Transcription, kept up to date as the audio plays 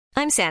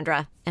I'm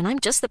Sandra, and I'm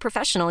just the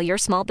professional your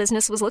small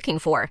business was looking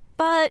for.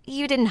 But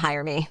you didn't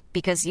hire me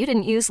because you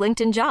didn't use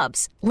LinkedIn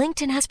Jobs.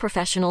 LinkedIn has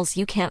professionals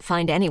you can't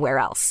find anywhere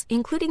else,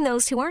 including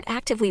those who aren't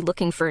actively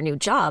looking for a new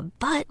job,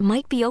 but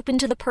might be open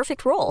to the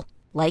perfect role,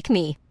 like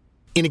me.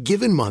 In a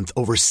given month,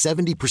 over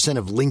 70%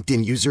 of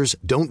LinkedIn users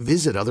don't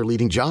visit other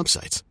leading job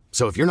sites.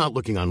 So if you're not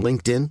looking on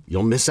LinkedIn,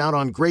 you'll miss out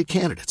on great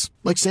candidates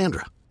like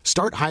Sandra.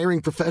 Start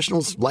hiring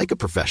professionals like a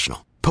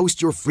professional.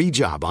 Post your free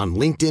job on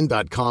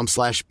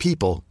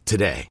linkedin.com/people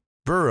today.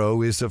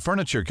 Burrow is a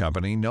furniture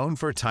company known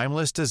for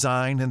timeless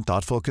design and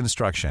thoughtful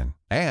construction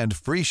and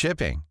free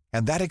shipping,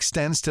 and that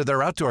extends to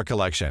their outdoor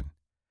collection.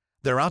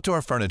 Their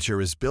outdoor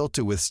furniture is built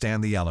to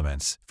withstand the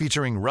elements,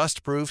 featuring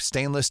rust-proof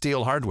stainless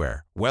steel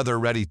hardware,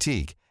 weather-ready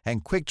teak,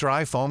 and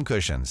quick-dry foam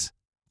cushions.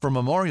 For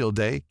Memorial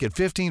Day, get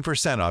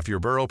 15% off your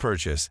Burrow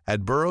purchase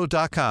at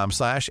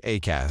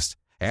burrow.com/ACAST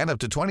and up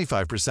to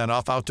 25%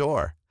 off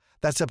outdoor.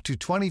 That's up to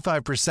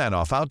 25%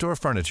 off outdoor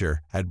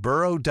furniture at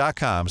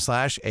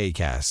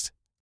burrow.com/ACAST.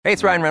 Hey,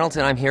 it's Ryan Reynolds,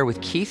 and I'm here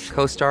with Keith,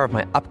 co-star of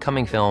my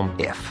upcoming film,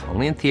 If,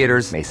 only in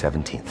theaters May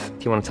 17th.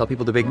 Do you want to tell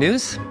people the big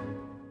news?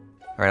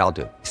 All right, I'll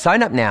do it.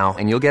 Sign up now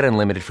and you'll get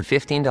unlimited for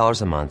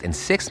 $15 a month and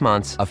 6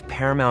 months of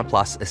Paramount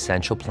Plus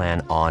Essential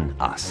Plan on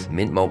us.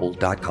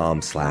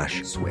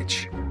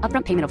 MintMobile.com/switch.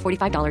 Upfront payment of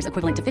 $45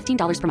 equivalent to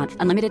 $15 per month.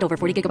 Unlimited over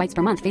 40 gigabytes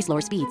per month. Face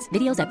lower speeds.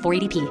 Videos at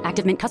 480p.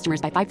 Active Mint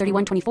customers by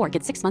 531.24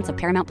 get 6 months of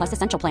Paramount Plus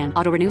Essential Plan.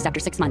 Auto renews after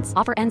 6 months.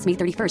 Offer ends May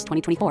 31st,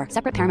 2024.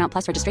 Separate Paramount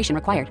Plus registration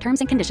required. Terms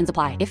and conditions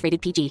apply if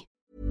rated PG.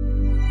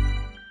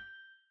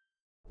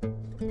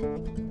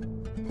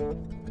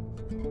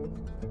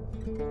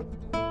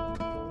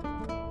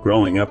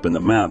 Growing up in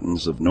the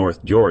mountains of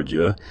North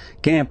Georgia,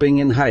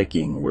 camping and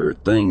hiking were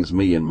things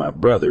me and my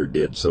brother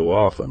did so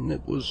often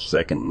it was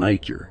second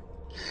nature.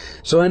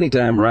 So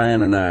anytime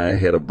Ryan and I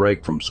had a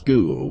break from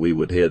school, we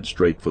would head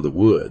straight for the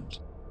woods.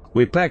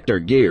 We packed our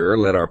gear,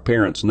 let our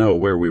parents know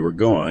where we were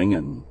going,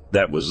 and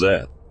that was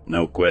that.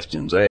 No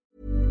questions asked.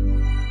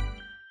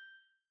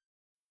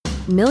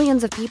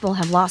 Millions of people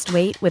have lost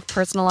weight with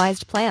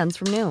personalized plans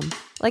from Noom.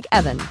 Like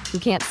Evan, who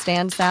can't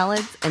stand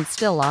salads and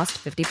still lost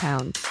 50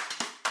 pounds.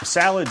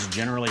 Salads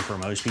generally for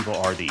most people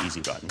are the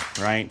easy button,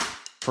 right?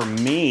 For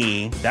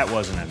me, that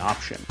wasn't an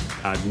option.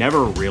 I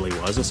never really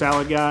was a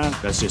salad guy.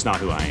 That's just not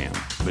who I am.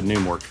 But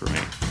Noom worked for me.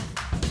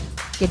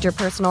 Get your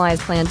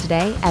personalized plan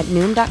today at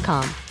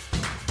Noom.com.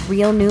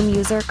 Real Noom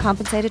user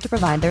compensated to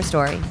provide their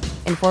story.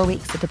 In 4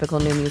 weeks, the typical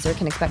Noom user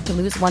can expect to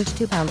lose 1 to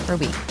 2 pounds per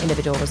week.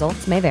 Individual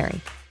results may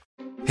vary.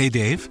 Hey,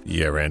 Dave.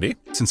 Yeah, Randy.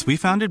 Since we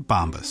founded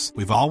Bombas,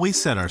 we've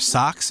always said our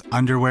socks,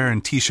 underwear,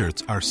 and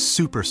T-shirts are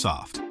super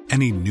soft.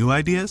 Any new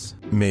ideas?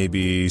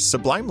 Maybe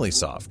sublimely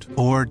soft.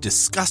 Or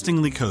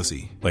disgustingly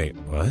cozy. Wait,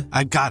 what?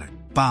 I got it.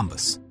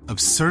 Bombas.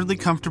 Absurdly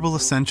comfortable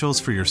essentials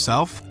for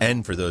yourself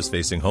and for those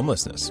facing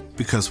homelessness.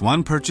 Because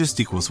one purchased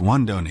equals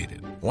one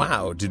donated.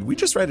 Wow, did we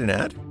just write an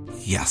ad?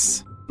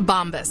 Yes.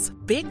 Bombas.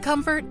 Big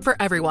comfort for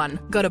everyone.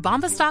 Go to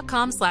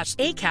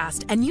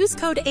bombas.com/ACAST and use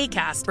code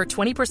ACAST for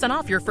 20%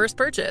 off your first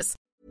purchase.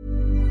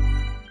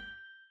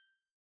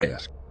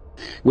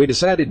 We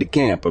decided to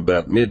camp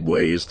about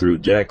midways through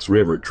Jack's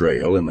River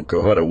Trail in the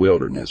Cohutta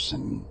Wilderness,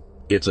 and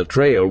it's a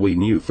trail we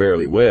knew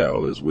fairly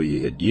well as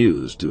we had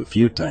used a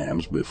few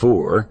times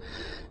before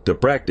to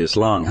practice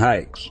long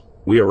hikes.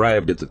 We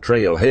arrived at the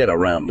trailhead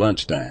around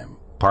lunchtime,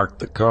 parked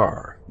the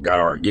car, got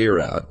our gear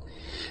out,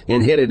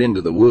 and headed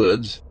into the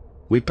woods.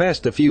 We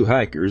passed a few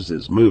hikers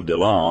as moved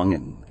along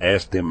and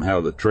asked them how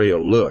the trail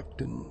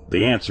looked, and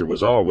the answer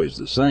was always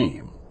the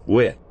same: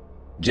 wet.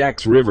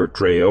 Jack's River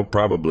Trail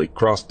probably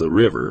crossed the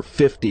river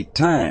 50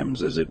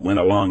 times as it went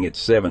along its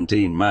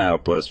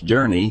 17-mile-plus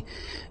journey,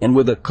 and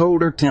with the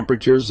colder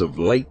temperatures of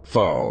late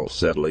fall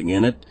settling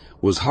in it,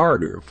 was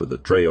harder for the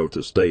trail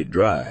to stay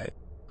dry.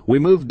 We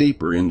moved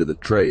deeper into the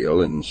trail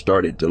and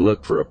started to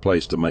look for a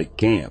place to make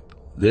camp.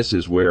 This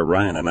is where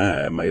Ryan and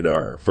I made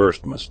our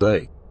first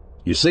mistake.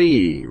 You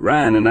see,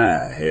 Ryan and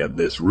I have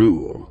this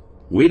rule: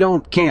 we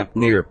don't camp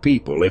near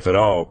people if at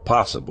all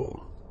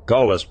possible.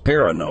 Call us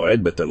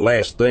paranoid, but the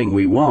last thing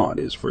we want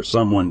is for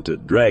someone to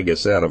drag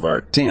us out of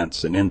our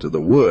tents and into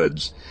the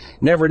woods,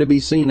 never to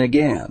be seen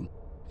again.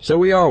 So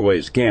we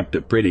always camped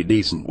a pretty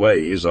decent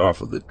ways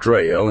off of the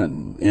trail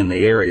and in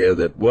the area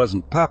that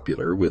wasn't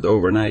popular with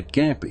overnight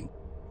camping.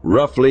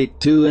 Roughly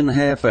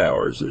 2.5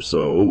 hours or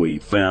so, we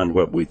found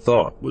what we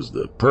thought was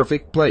the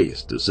perfect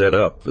place to set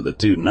up for the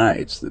 2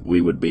 nights that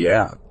we would be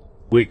out.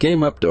 We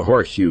came up to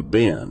Horseshoe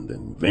Bend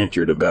and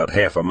ventured about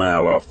half a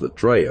mile off the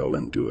trail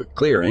into a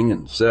clearing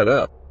and set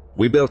up.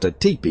 We built a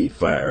teepee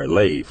fire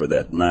lay for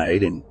that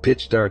night and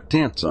pitched our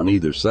tents on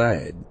either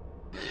side.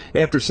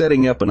 After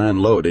setting up and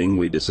unloading,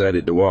 we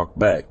decided to walk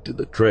back to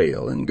the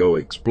trail and go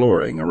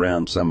exploring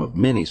around some of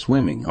many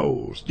swimming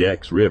holes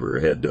Jack's River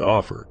had to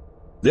offer.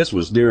 This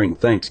was during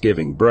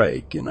Thanksgiving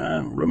break, and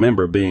I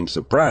remember being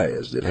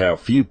surprised at how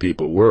few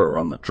people were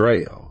on the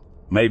trail.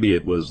 Maybe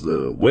it was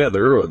the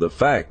weather or the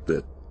fact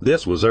that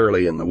this was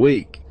early in the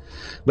week,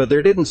 but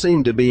there didn't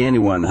seem to be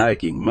anyone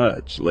hiking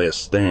much, less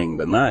staying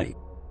the night.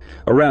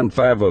 Around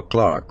 5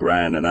 o'clock,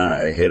 Ryan and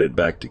I headed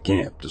back to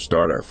camp to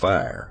start our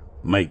fire,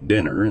 make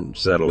dinner, and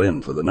settle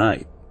in for the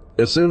night.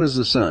 As soon as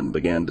the sun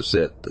began to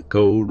set, the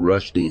cold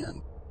rushed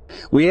in.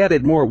 We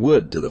added more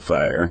wood to the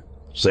fire,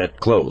 sat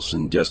close,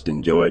 and just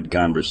enjoyed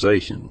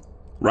conversation.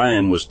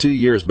 Ryan was 2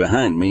 years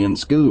behind me in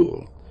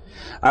school.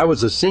 I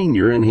was a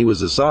senior and he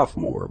was a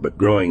sophomore, but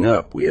growing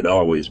up we had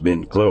always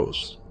been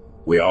close.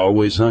 We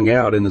always hung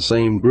out in the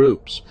same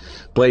groups,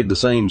 played the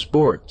same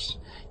sports,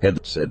 had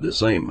the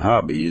same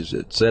hobbies,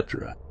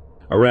 etc.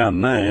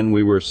 Around 9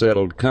 we were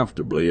settled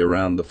comfortably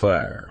around the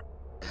fire.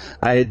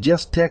 I had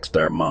just texted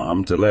our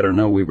mom to let her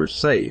know we were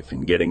safe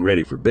and getting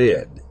ready for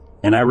bed,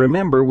 and I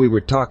remember we were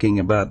talking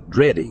about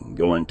dreading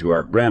going to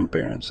our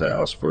grandparents'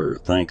 house for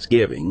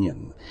Thanksgiving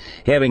and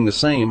having the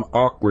same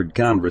awkward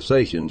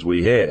conversations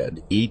we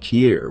had each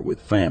year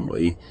with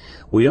family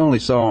we only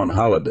saw on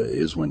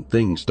holidays when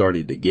things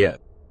started to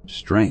get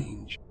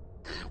strange.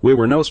 We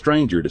were no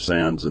stranger to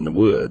sounds in the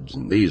woods,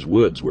 and these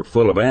woods were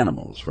full of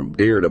animals, from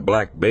deer to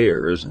black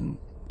bears and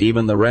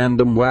even the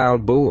random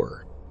wild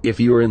boar. If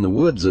you were in the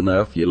woods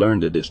enough, you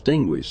learned to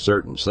distinguish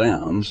certain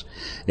sounds,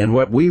 and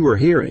what we were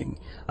hearing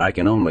I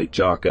can only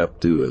chalk up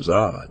to as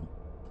odd.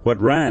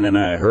 What Ryan and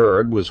I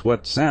heard was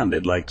what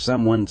sounded like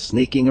someone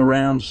sneaking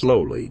around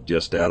slowly,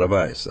 just out of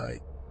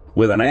eyesight.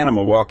 With an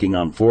animal walking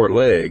on 4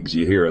 legs,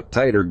 you hear a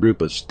tighter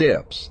group of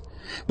steps.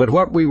 But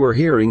what we were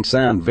hearing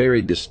sounded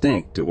very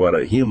distinct to what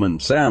a human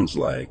sounds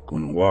like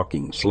when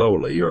walking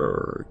slowly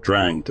or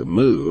trying to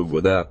move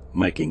without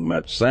making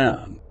much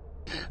sound.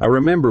 I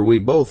remember we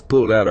both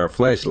pulled out our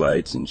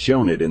flashlights and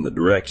shone it in the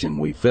direction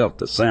we felt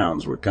the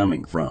sounds were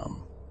coming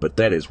from. But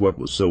that is what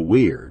was so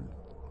weird.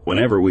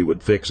 Whenever we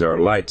would fix our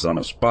lights on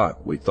a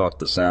spot we thought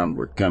the sound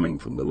were coming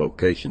from the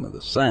location of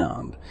the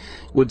sound,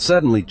 it would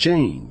suddenly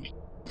change.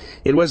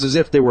 It was as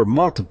if there were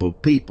multiple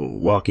people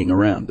walking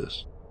around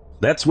us.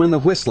 That's when the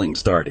whistling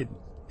started.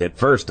 At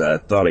first I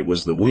thought it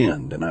was the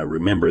wind, and I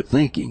remember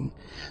thinking,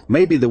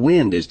 maybe the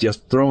wind is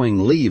just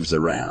throwing leaves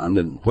around,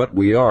 and what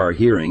we are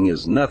hearing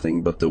is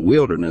nothing but the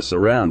wilderness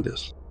around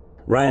us.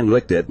 Ryan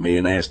looked at me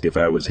and asked if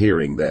I was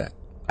hearing that.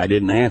 I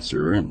didn't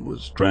answer and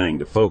was trying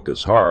to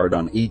focus hard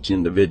on each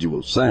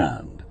individual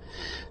sound.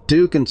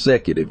 2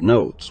 consecutive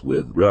notes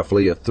with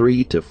roughly a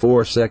 3 to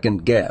 4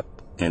 second gap,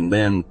 and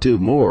then 2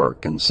 more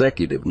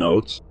consecutive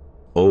notes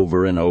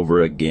over and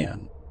over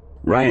again.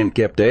 Ryan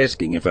kept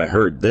asking if I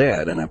heard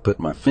that, and I put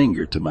my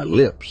finger to my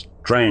lips,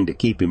 trying to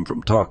keep him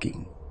from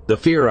talking. The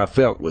fear I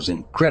felt was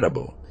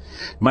incredible.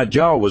 My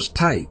jaw was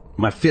tight,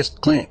 my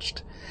fist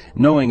clenched,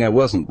 knowing I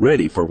wasn't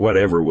ready for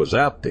whatever was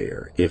out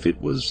there, if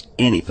it was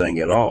anything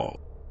at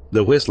all.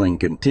 The whistling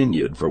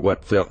continued for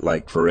what felt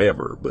like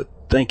forever, but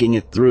thinking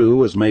it through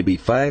was maybe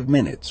 5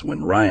 minutes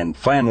when Ryan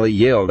finally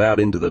yelled out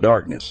into the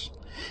darkness,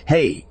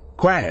 "Hey,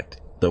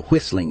 quiet!" The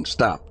whistling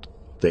stopped.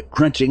 The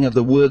crunching of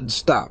the wood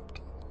stopped.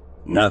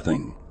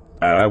 Nothing.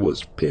 I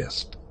was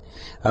pissed.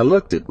 I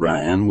looked at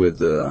Ryan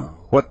with a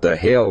what the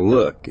hell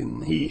look,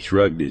 and he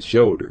shrugged his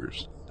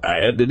shoulders. I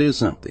had to do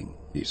something,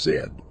 he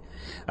said.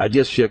 I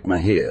just shook my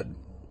head.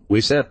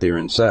 We sat there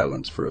in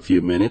silence for a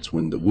few minutes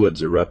when the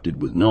woods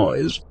erupted with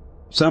noise.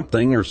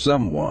 Something or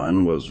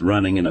someone was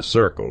running in a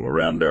circle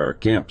around our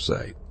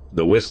campsite.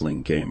 The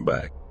whistling came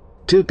back.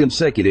 2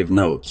 consecutive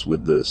notes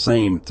with the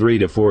same 3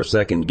 to 4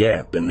 second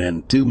gap, and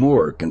then 2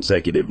 more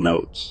consecutive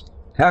notes.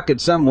 How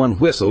could someone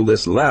whistle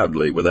this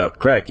loudly without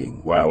cracking,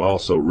 while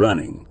also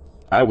running?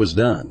 I was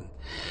done.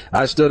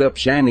 I stood up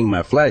shining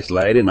my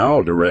flashlight in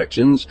all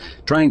directions,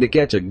 trying to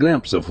catch a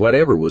glimpse of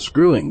whatever was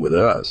screwing with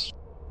us.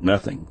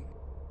 Nothing.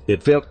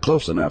 It felt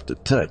close enough to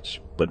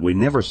touch, but we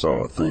never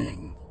saw a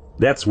thing.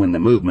 That's when the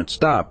movement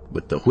stopped,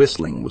 but the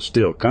whistling was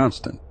still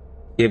constant.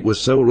 It was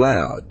so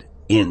loud,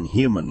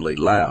 inhumanly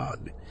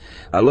loud.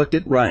 I looked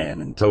at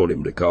Ryan and told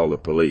him to call the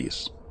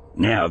police.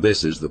 Now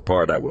this is the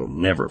part I will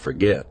never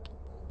forget.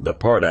 The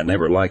part I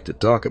never liked to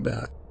talk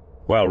about.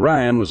 While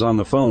Ryan was on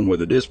the phone with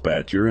the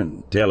dispatcher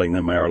and telling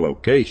them our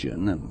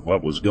location and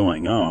what was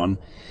going on,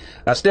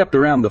 I stepped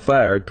around the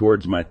fire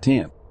towards my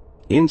tent.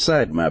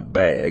 Inside my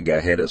bag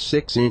I had a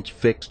 6-inch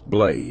fixed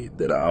blade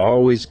that I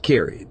always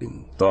carried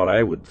and thought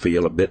I would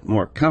feel a bit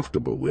more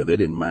comfortable with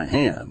it in my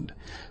hand,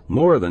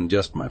 more than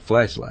just my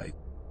flashlight.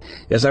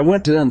 As I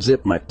went to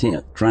unzip my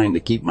tent, trying to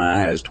keep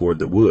my eyes toward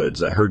the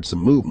woods, I heard some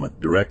movement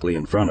directly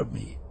in front of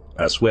me.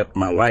 I swept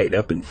my light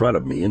up in front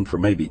of me, and for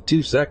maybe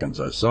 2 seconds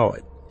I saw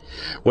it.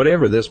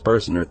 Whatever this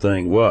person or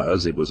thing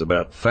was, it was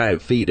about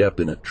 5 feet up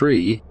in a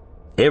tree.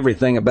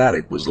 Everything about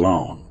it was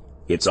long.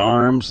 Its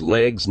arms,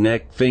 legs,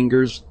 neck,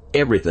 fingers,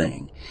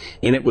 everything.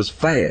 And it was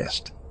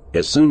fast.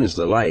 As soon as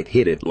the light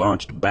hit it,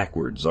 launched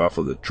backwards off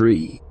of the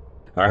tree.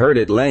 I heard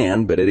it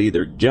land, but it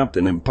either jumped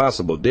an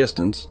impossible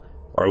distance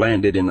or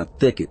landed in a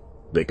thicket,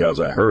 because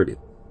I heard it,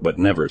 but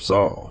never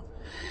saw.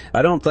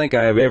 I don't think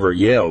I have ever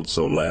yelled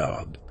so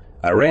loud.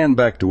 I ran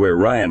back to where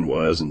Ryan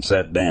was and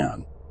sat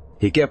down.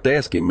 He kept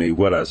asking me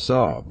what I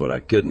saw, but I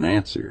couldn't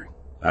answer.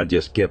 I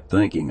just kept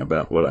thinking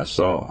about what I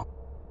saw.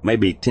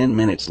 Maybe 10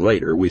 minutes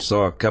later, we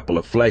saw a couple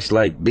of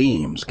flashlight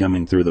beams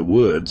coming through the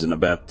woods, and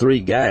about 3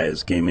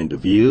 guys came into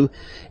view,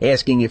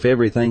 asking if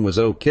everything was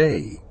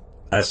okay.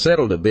 I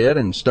settled a bit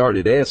and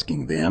started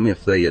asking them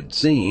if they had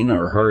seen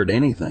or heard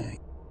anything.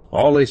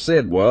 All they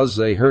said was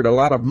they heard a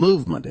lot of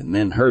movement and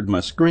then heard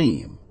my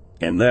scream,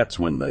 and that's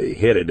when they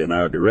headed in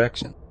our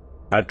direction.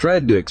 I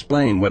tried to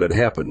explain what had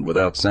happened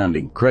without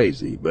sounding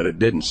crazy, but it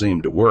didn't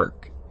seem to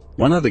work.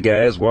 One of the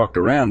guys walked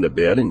around a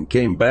bit and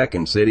came back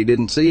and said he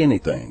didn't see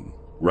anything.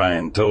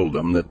 Ryan told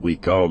them that we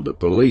called the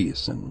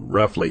police, and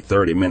roughly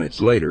 30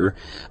 minutes later,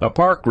 a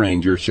park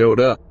ranger showed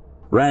up.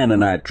 Ryan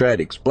and I tried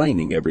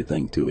explaining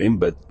everything to him,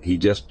 but he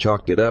just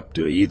chalked it up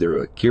to either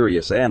a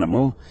curious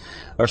animal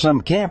or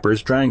some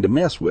campers trying to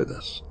mess with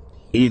us.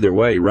 Either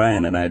way,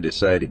 Ryan and I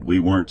decided we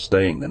weren't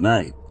staying the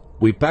night.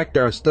 We packed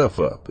our stuff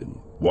up and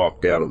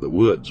walked out of the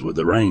woods with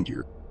the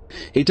ranger.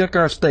 He took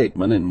our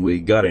statement and we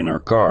got in our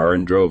car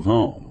and drove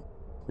home.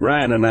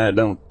 Ryan and I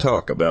don't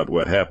talk about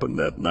what happened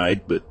that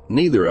night, but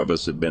neither of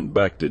us have been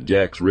back to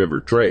Jack's River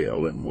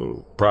Trail and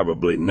will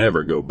probably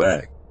never go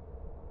back.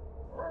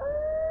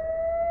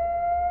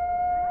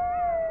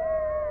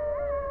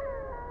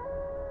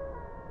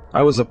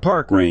 I was a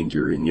park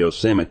ranger in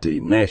Yosemite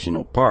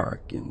National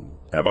Park, and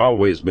I've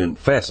always been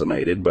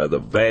fascinated by the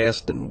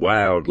vast and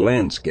wild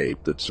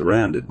landscape that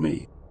surrounded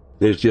me.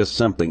 There's just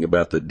something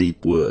about the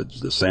deep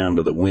woods, the sound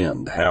of the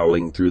wind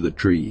howling through the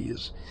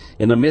trees,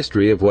 and the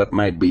mystery of what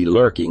might be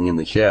lurking in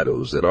the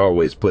shadows that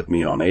always put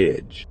me on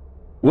edge.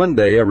 One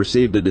day I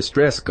received a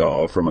distress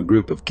call from a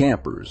group of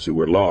campers who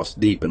were lost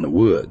deep in the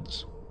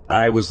woods.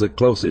 I was the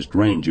closest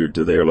ranger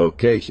to their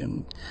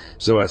location,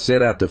 so I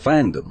set out to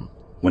find them.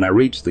 When I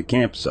reached the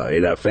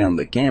campsite, I found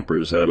the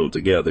campers huddled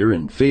together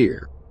in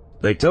fear.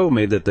 They told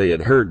me that they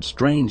had heard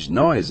strange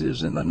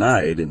noises in the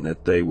night and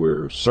that they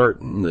were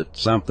certain that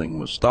something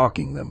was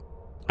stalking them.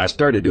 I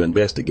started to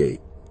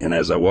investigate, and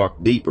as I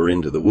walked deeper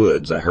into the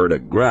woods, I heard a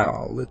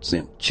growl that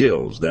sent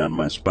chills down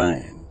my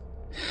spine.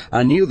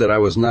 I knew that I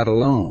was not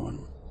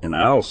alone, and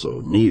I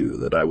also knew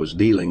that I was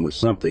dealing with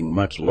something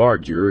much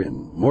larger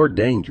and more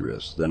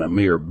dangerous than a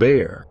mere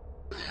bear.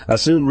 I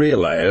soon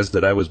realized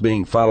that I was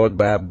being followed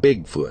by a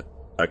Bigfoot,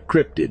 a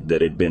cryptid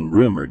that had been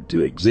rumored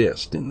to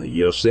exist in the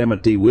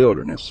Yosemite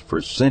wilderness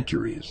for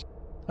centuries.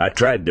 I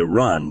tried to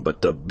run,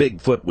 but the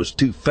Bigfoot was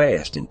too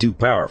fast and too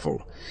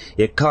powerful.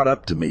 It caught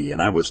up to me,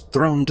 and I was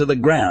thrown to the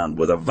ground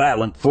with a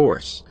violent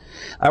force.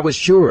 I was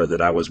sure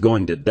that I was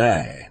going to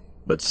die,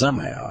 but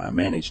somehow I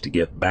managed to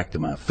get back to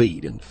my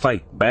feet and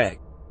fight back.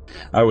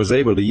 I was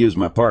able to use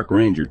my park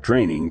ranger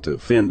training to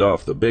fend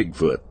off the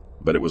Bigfoot,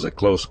 but it was a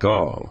close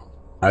call.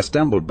 I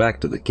stumbled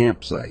back to the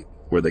campsite,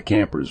 where the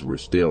campers were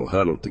still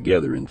huddled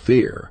together in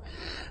fear.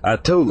 I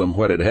told them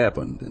what had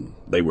happened, and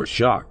they were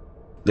shocked.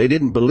 They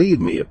didn't believe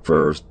me at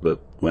first,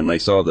 but when they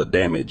saw the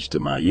damage to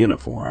my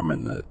uniform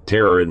and the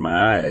terror in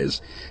my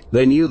eyes,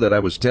 they knew that I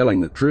was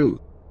telling the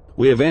truth.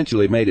 We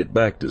eventually made it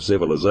back to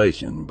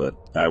civilization, but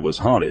I was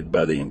haunted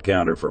by the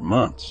encounter for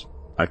months.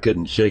 I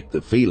couldn't shake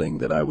the feeling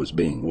that I was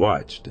being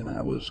watched, and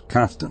I was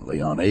constantly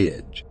on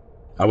edge.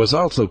 I was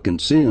also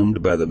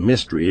consumed by the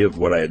mystery of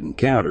what I had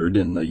encountered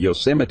in the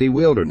Yosemite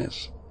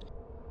wilderness.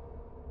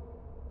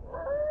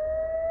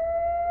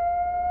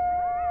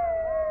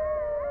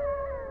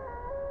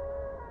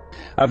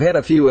 I've had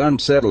a few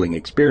unsettling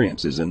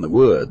experiences in the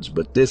woods,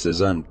 but this is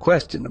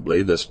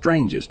unquestionably the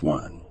strangest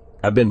one.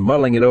 I've been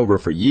mulling it over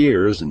for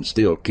years and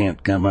still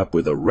can't come up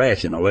with a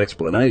rational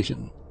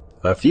explanation.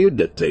 A few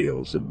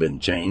details have been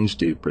changed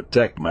to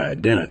protect my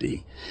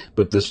identity,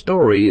 but the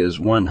story is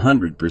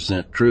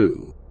 100%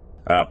 true.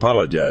 I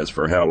apologize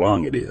for how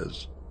long it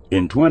is.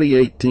 In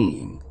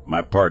 2018,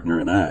 my partner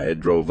and I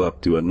drove up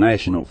to a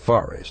national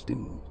forest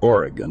in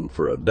Oregon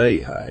for a day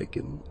hike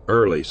in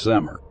early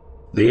summer.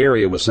 The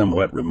area was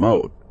somewhat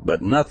remote,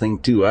 but nothing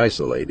too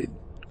isolated.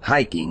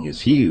 Hiking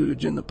is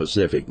huge in the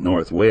Pacific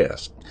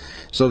Northwest,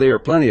 so there are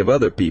plenty of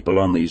other people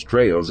on these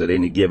trails at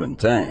any given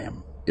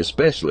time,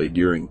 especially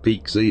during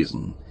peak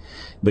season.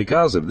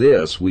 Because of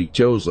this, we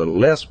chose a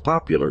less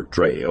popular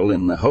trail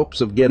in the hopes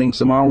of getting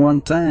some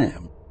R1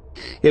 time.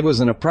 It was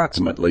an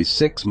approximately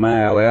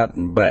 6-mile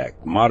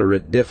out-and-back,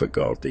 moderate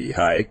difficulty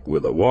hike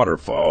with a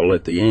waterfall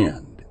at the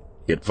end.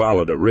 It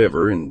followed a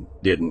river and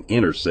didn't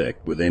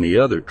intersect with any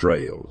other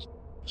trails.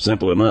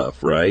 Simple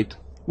enough, right?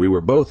 We were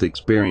both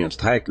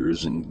experienced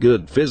hikers in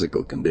good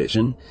physical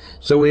condition,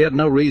 so we had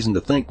no reason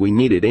to think we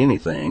needed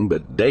anything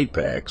but day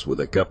packs with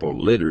a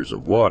couple liters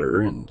of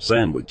water and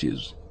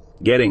sandwiches.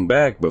 Getting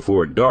back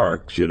before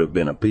dark should have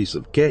been a piece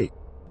of cake.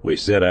 We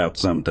set out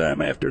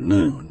sometime after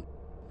noon.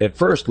 At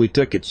first we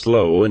took it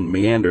slow and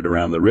meandered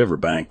around the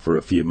riverbank for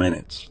a few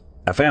minutes.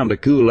 I found a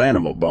cool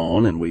animal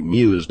bone and we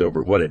mused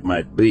over what it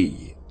might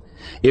be.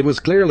 It was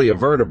clearly a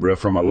vertebra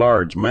from a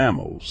large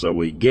mammal, so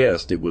we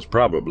guessed it was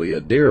probably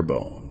a deer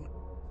bone.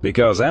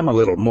 Because I'm a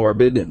little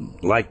morbid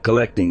and like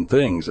collecting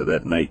things of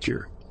that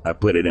nature, I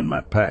put it in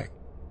my pack.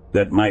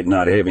 That might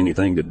not have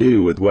anything to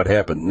do with what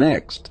happened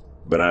next,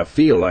 but I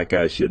feel like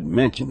I should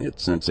mention it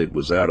since it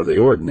was out of the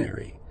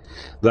ordinary.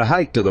 The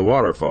hike to the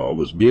waterfall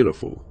was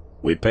beautiful.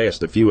 We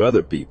passed a few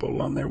other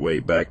people on their way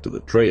back to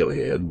the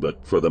trailhead,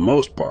 but for the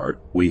most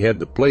part, we had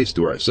the place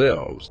to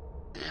ourselves.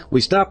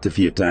 We stopped a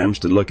few times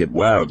to look at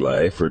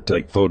wildlife or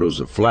take photos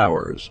of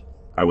flowers.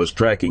 I was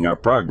tracking our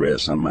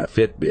progress on my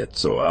Fitbit,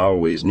 so I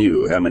always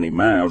knew how many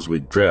miles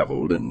we'd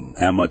traveled and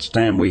how much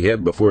time we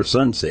had before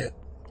sunset.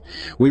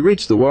 We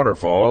reached the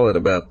waterfall at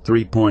about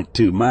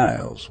 3.2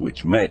 miles,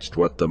 which matched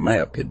what the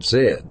map had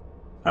said.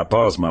 I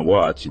paused my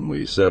watch and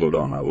we settled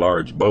on a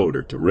large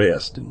boulder to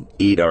rest and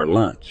eat our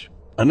lunch.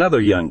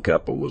 Another young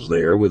couple was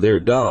there with their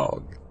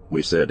dog.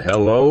 We said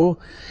hello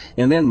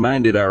and then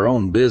minded our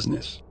own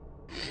business.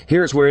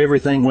 Here's where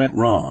everything went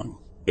wrong.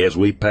 As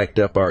we packed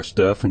up our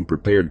stuff and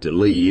prepared to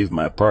leave,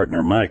 my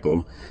partner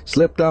Michael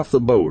slipped off the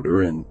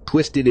boulder and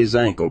twisted his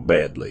ankle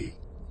badly.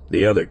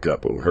 The other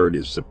couple heard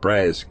his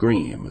surprised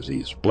scream as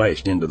he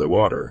splashed into the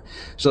water,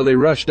 so they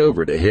rushed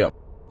over to help.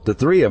 The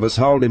three of us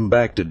hauled him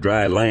back to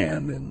dry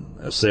land and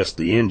assessed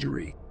the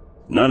injury.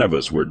 None of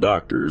us were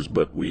doctors,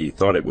 but we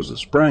thought it was a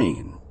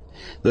sprain.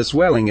 The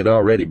swelling had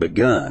already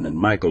begun, and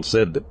Michael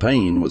said the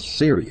pain was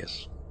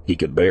serious. He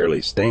could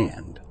barely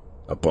stand.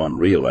 Upon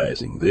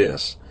realizing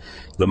this,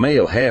 the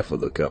male half of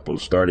the couple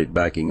started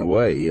backing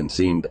away and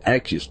seemed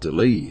anxious to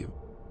leave.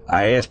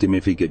 I asked him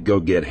if he could go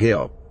get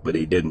help, but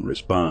he didn't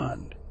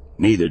respond.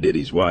 Neither did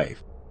his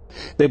wife.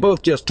 They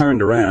both just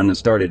turned around and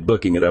started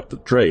booking it up the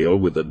trail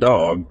with the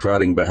dog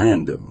trotting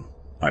behind them.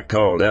 I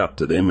called out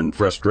to them in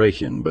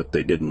frustration, but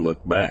they didn't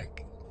look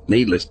back.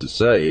 Needless to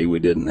say, we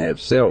didn't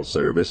have cell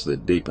service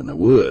that deep in the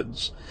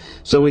woods,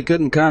 so we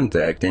couldn't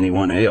contact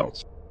anyone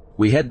else.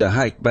 We had to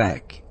hike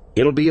back.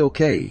 It'll be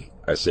okay,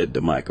 I said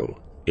to Michael.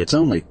 It's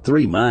only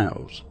 3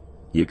 miles.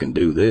 You can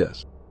do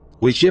this.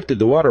 We shifted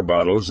the water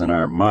bottles and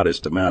our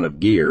modest amount of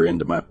gear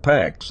into my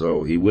pack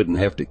so he wouldn't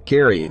have to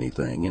carry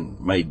anything, and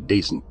made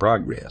decent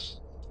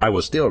progress. I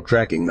was still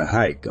tracking the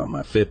hike on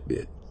my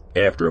Fitbit.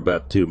 After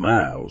about 2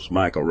 miles,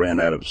 Michael ran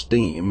out of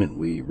steam and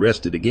we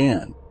rested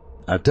again.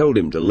 I told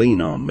him to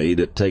lean on me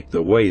to take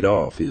the weight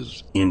off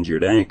his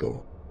injured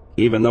ankle.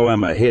 Even though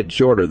I'm a head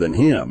shorter than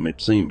him,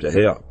 it seemed to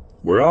help.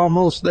 We're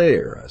almost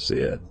there, I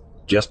said.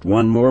 Just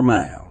 1 more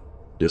mile.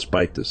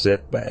 Despite the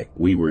setback,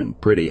 we were in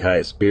pretty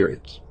high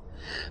spirits.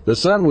 The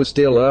sun was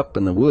still up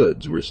and the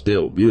woods were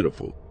still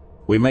beautiful.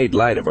 We made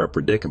light of our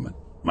predicament.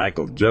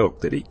 Michael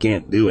joked that he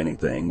can't do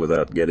anything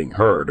without getting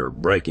hurt or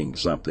breaking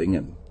something,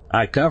 and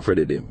I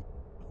comforted him.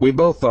 We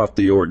both thought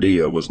the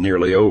ordeal was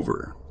nearly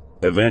over.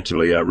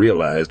 Eventually, I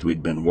realized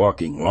we'd been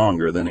walking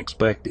longer than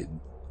expected.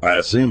 I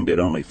assumed it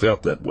only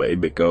felt that way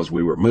because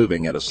we were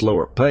moving at a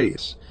slower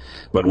pace,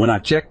 but when I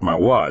checked my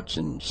watch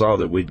and saw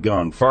that we'd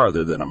gone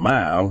farther than a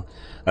mile,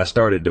 I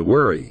started to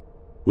worry.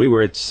 We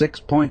were at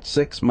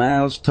 6.6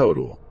 miles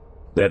total.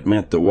 That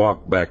meant the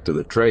walk back to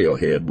the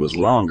trailhead was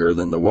longer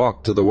than the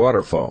walk to the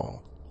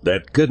waterfall.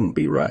 That couldn't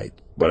be right,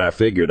 but I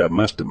figured I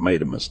must have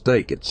made a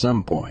mistake at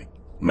some point.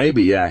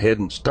 Maybe I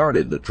hadn't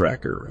started the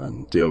tracker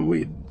until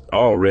we'd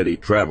already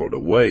traveled a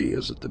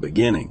ways at the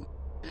beginning.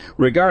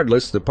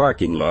 Regardless, the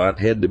parking lot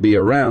had to be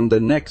around the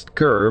next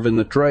curve in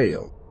the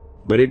trail.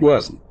 But it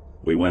wasn't.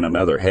 We went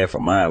another half a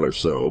mile or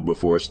so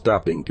before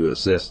stopping to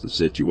assess the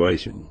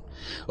situation.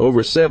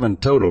 Over 7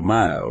 total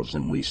miles,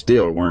 and we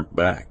still weren't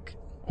back.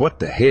 What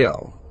the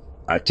hell?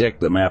 I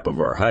checked the map of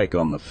our hike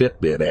on the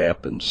Fitbit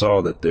app and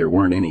saw that there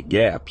weren't any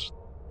gaps.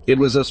 It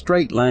was a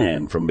straight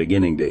line from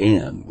beginning to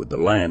end, with the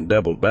line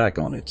doubled back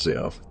on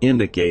itself,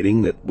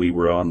 indicating that we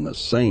were on the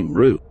same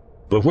route.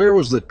 But where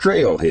was the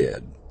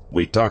trailhead?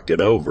 We talked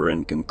it over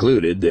and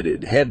concluded that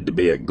it had to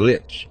be a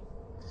glitch.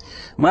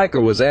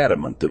 Michael was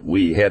adamant that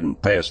we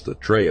hadn't passed the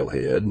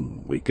trailhead,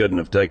 and we couldn't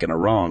have taken a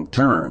wrong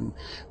turn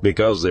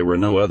because there were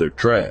no other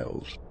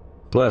trails.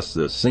 Plus,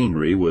 the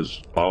scenery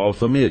was all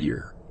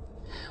familiar.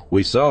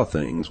 We saw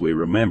things we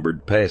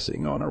remembered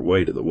passing on our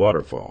way to the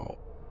waterfall.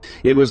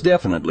 It was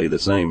definitely the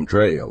same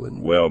trail,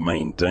 and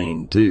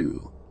well-maintained,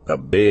 too. A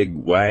big,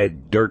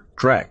 wide dirt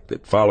track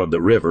that followed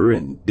the river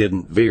and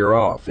didn't veer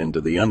off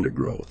into the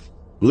undergrowth.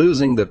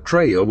 Losing the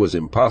trail was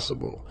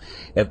impossible.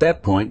 At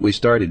that point, we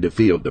started to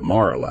feel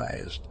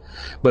demoralized.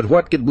 But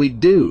what could we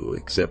do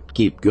except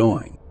keep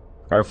going?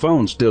 Our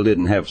phone still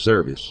didn't have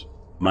service.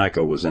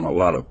 Michael was in a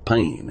lot of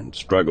pain and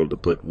struggled to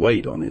put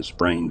weight on his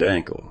sprained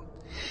ankle.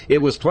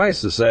 It was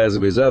twice the size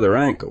of his other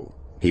ankle.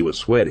 He was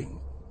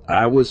sweating.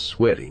 I was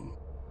sweating.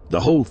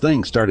 The whole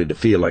thing started to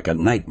feel like a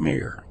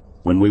nightmare.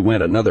 When we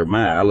went another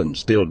mile and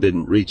still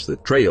didn't reach the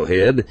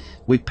trailhead,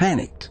 we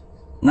panicked.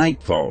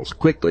 Night falls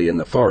quickly in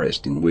the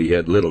forest, and we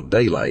had little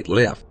daylight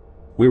left.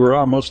 We were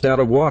almost out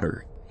of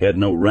water, had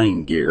no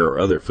rain gear or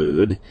other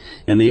food,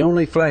 and the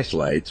only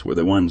flashlights were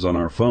the ones on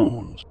our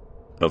phones.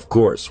 Of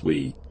course,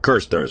 we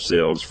cursed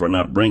ourselves for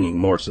not bringing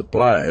more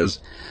supplies,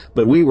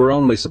 but we were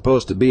only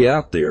supposed to be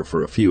out there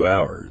for a few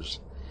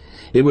hours.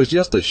 It was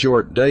just a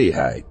short day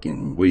hike,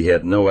 and we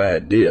had no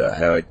idea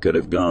how it could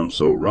have gone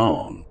so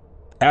wrong.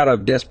 Out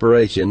of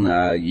desperation,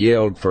 I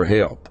yelled for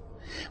help.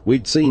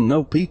 We'd seen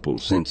no people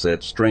since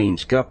that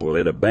strange couple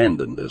had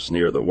abandoned us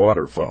near the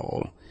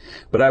waterfall,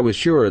 but I was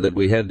sure that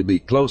we had to be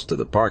close to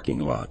the parking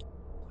lot.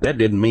 That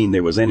didn't mean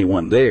there was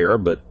anyone there,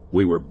 but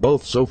we were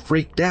both so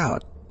freaked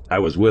out. I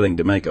was willing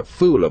to make a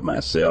fool of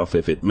myself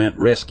if it meant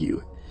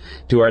rescue.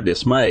 To our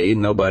dismay,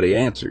 nobody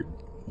answered.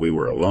 We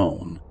were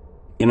alone.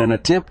 In an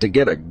attempt to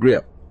get a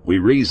grip, we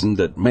reasoned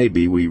that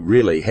maybe we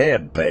really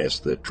had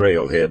passed the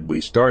trailhead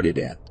we started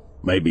at.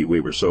 Maybe we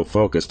were so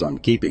focused on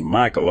keeping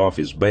Michael off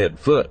his bad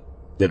foot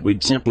that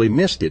we'd simply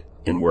missed it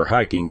and were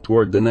hiking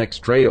toward the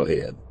next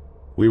trailhead.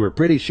 We were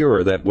pretty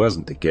sure that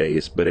wasn't the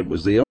case, but it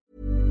was the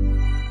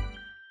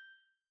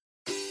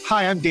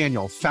Hi, I'm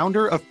Daniel,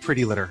 founder of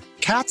Pretty Litter.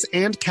 Cats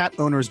and cat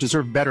owners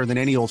deserve better than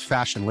any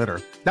old-fashioned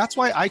litter. That's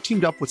why I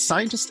teamed up with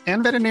scientists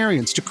and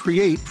veterinarians to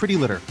create Pretty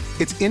Litter.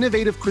 Its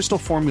innovative crystal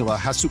formula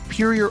has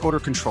superior odor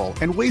control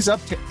and weighs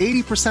up to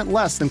 80%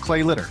 less than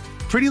clay litter.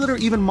 Pretty Litter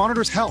even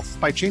monitors health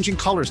by changing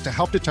colors to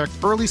help detect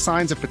early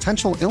signs of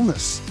potential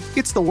illness.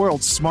 It's the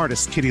world's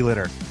smartest kitty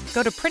litter.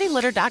 Go to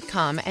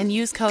prettylitter.com and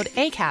use code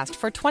ACAST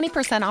for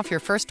 20% off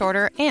your first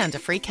order and a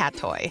free cat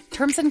toy.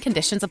 Terms and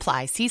conditions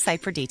apply. See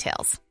site for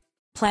details.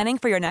 Planning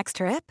for your next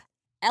trip?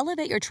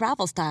 Elevate your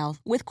travel style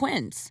with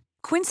Quince.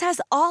 Quince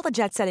has all the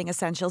jet-setting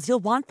essentials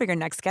you'll want for your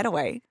next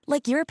getaway,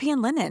 like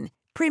European linen,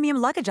 premium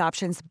luggage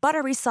options,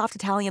 buttery soft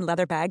Italian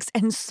leather bags,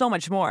 and so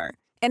much more.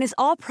 And is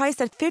all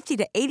priced at 50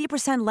 to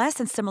 80% less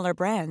than similar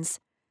brands.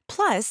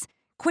 Plus,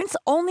 Quince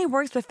only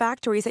works with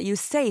factories that use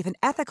safe and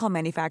ethical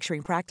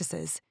manufacturing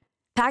practices.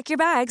 Pack your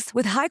bags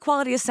with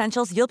high-quality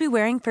essentials you'll be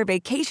wearing for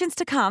vacations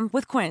to come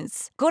with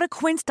Quince. Go to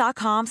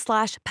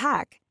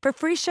quince.com/pack for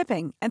free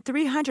shipping and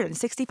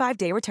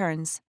 365-day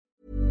returns.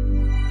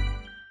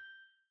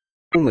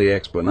 only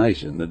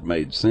explanation that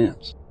made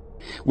sense.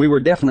 We were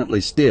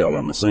definitely still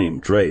on the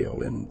same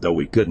trail, and though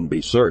we couldn't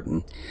be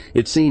certain,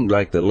 it seemed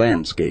like the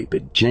landscape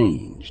had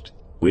changed.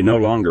 We no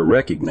longer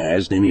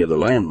recognized any of the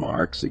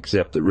landmarks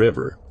except the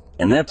river,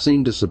 and that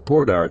seemed to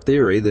support our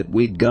theory that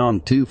we'd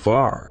gone too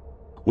far.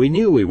 We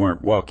knew we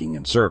weren't walking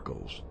in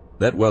circles.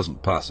 That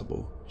wasn't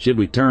possible. Should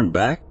we turn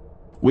back?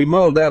 We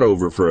mulled that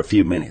over for a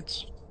few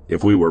minutes.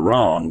 If we were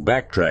wrong,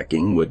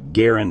 backtracking would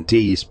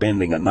guarantee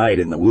spending a night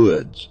in the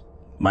woods.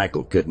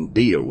 Michael couldn't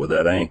deal with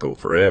that ankle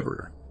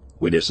forever.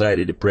 We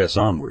decided to press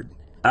onward.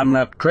 I'm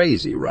not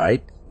crazy,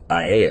 right?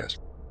 I asked.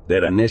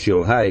 That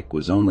initial hike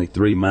was only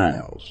 3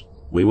 miles.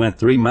 We went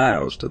 3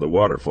 miles to the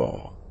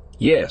waterfall.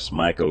 Yes,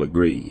 Michael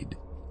agreed.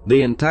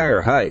 The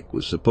entire hike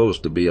was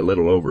supposed to be a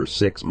little over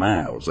 6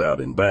 miles out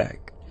and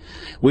back.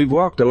 We've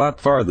walked a lot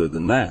farther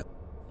than that.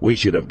 We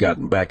should have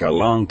gotten back a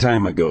long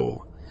time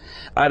ago.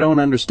 I don't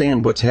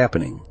understand what's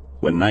happening.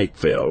 When night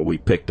fell, we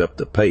picked up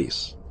the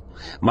pace.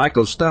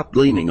 Michael stopped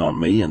leaning on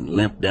me and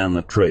limped down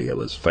the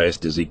trail as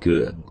fast as he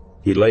could.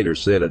 He later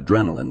said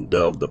adrenaline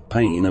dulled the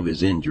pain of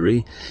his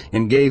injury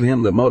and gave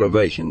him the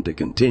motivation to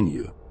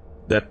continue.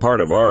 That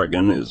part of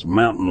Oregon is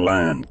mountain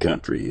lion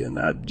country, and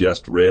I'd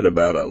just read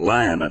about a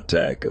lion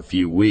attack a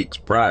few weeks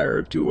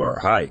prior to our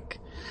hike.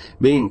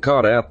 Being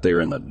caught out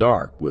there in the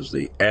dark was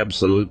the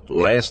absolute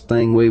last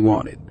thing we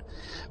wanted,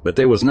 but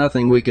there was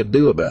nothing we could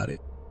do about it.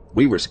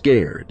 We were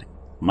scared.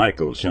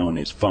 Michael shone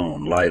his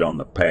phone light on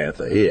the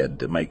path ahead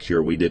to make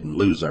sure we didn't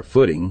lose our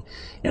footing,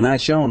 and I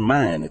shone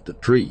mine at the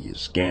trees,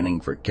 scanning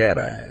for cat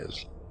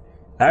eyes.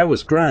 I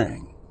was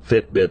crying.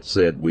 Fitbit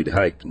said we'd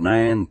hiked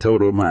 9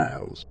 total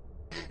miles.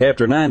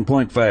 After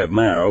 9.5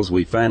 miles,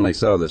 we finally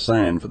saw the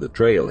sign for the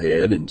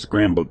trailhead and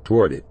scrambled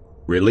toward it.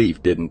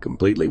 Relief didn't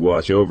completely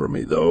wash over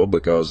me, though,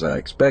 because I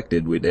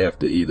expected we'd have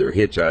to either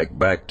hitchhike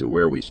back to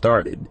where we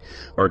started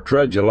or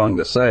trudge along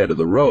the side of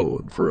the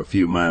road for a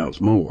few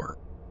miles more.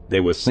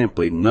 There was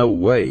simply no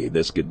way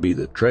this could be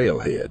the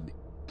trailhead.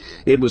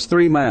 It was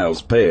 3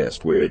 miles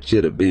past where it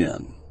should have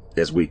been.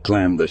 As we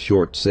climbed the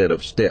short set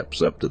of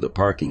steps up to the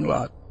parking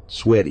lot,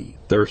 sweaty,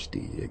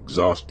 thirsty,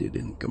 exhausted,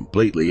 and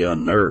completely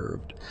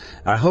unnerved,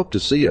 I hoped to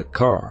see a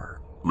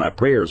car. My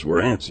prayers were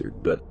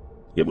answered, but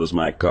it was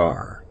my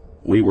car.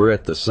 We were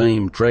at the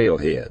same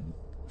trailhead.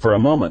 For a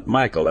moment,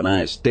 Michael and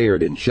I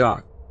stared in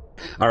shock.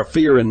 Our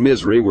fear and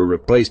misery were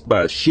replaced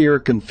by sheer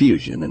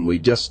confusion, and we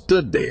just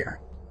stood there.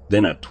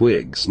 Then a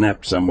twig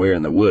snapped somewhere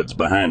in the woods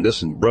behind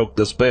us and broke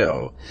the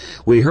spell.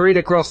 We hurried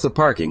across the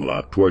parking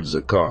lot towards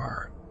the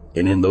car,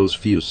 and in those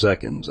few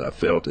seconds I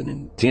felt an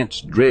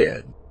intense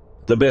dread.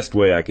 The best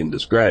way I can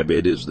describe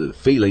it is the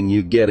feeling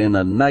you get in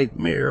a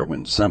nightmare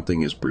when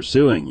something is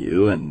pursuing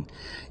you and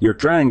you're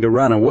trying to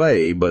run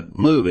away but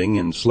moving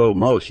in slow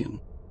motion.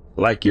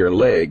 Like your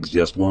legs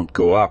just won't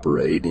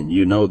cooperate and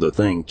you know the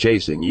thing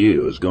chasing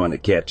you is going to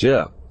catch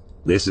up.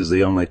 This is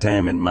the only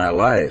time in my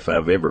life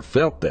I've ever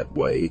felt that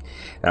way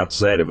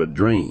outside of a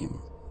dream.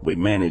 We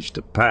managed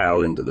to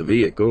pile into the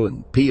vehicle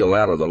and peel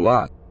out of the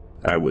lot.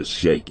 I was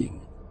shaking.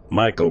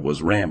 Michael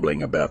was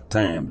rambling about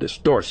time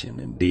distortion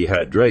and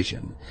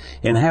dehydration,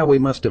 and how we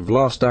must have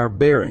lost our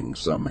bearings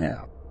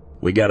somehow.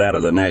 We got out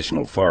of the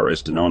national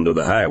forest and onto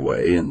the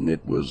highway, and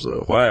it was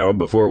a while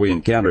before we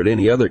encountered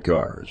any other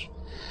cars.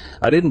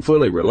 I didn't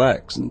fully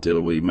relax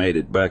until we made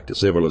it back to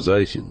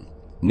civilization.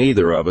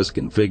 Neither of us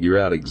can figure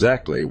out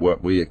exactly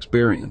what we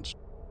experienced.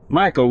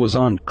 Michael was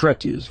on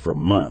crutches for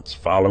months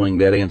following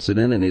that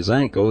incident, and his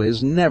ankle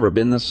has never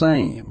been the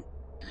same.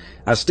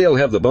 I still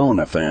have the bone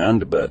I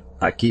found, but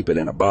I keep it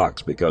in a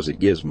box because it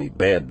gives me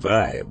bad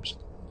vibes.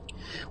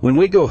 When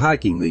we go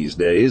hiking these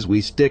days,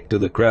 we stick to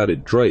the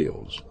crowded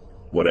trails.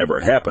 Whatever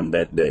happened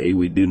that day,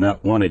 we do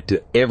not want it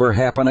to ever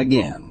happen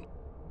again.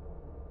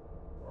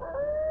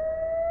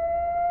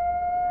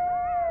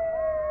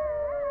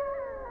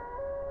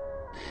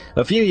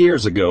 A few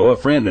years ago, a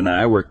friend and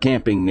I were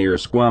camping near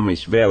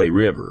Squamish Valley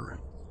River.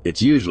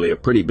 It's usually a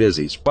pretty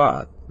busy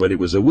spot, but it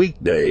was a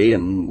weekday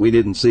and we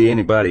didn't see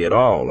anybody at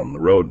all on the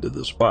road to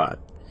the spot.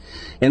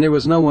 And there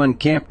was no one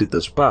camped at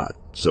the spot,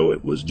 so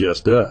it was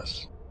just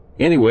us.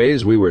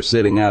 Anyways, we were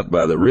sitting out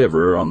by the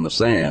river on the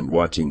sand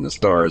watching the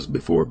stars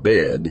before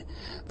bed.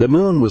 The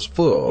moon was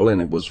full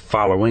and it was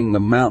following the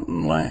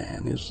mountain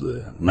line as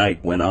the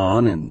night went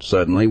on, and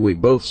suddenly we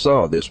both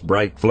saw this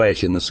bright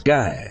flash in the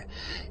sky.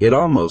 It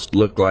almost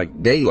looked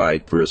like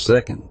daylight for a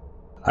second.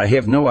 I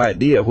have no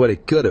idea what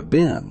it could have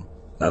been.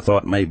 I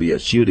thought maybe a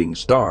shooting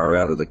star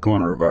out of the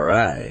corner of our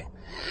eye.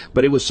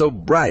 But it was so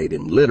bright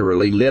and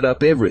literally lit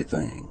up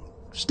everything.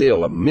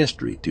 Still a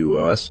mystery to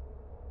us.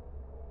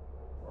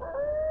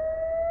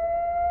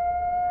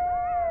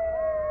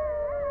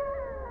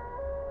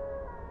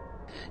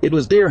 It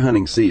was deer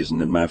hunting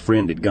season, and my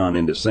friend had gone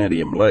into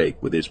Santiam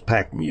Lake with his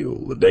pack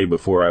mule the day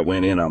before I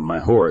went in on my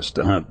horse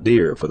to hunt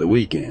deer for the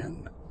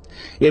weekend.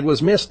 It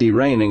was misty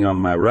raining on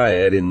my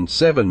ride in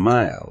 7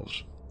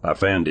 miles. I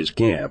found his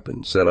camp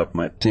and set up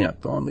my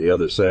tent on the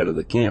other side of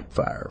the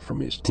campfire from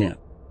his tent.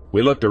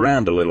 We looked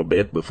around a little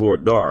bit before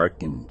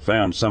dark and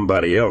found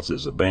somebody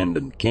else's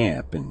abandoned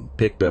camp and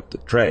picked up the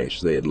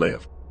trash they had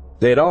left.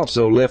 They had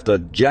also left a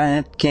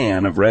giant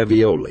can of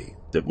ravioli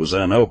that was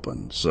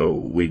unopened, so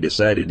we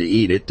decided to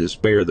eat it to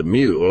spare the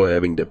mule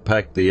having to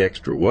pack the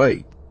extra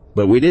weight.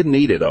 But we didn't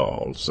eat it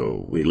all,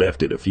 so we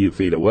left it a few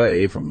feet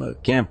away from the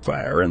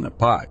campfire in the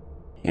pot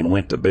and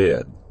went to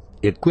bed.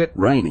 It quit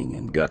raining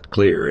and got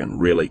clear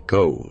and really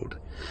cold.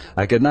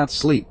 I could not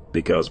sleep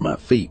because my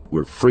feet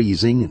were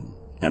freezing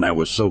and I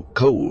was so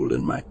cold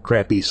in my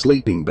crappy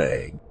sleeping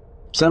bag.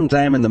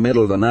 Sometime in the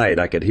middle of the night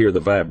I could hear the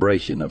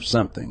vibration of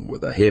something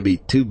with a heavy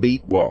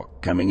 2-beat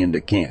walk coming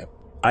into camp.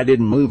 I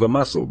didn't move a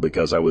muscle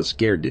because I was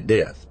scared to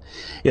death.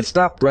 It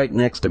stopped right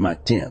next to my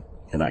tent,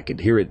 and I could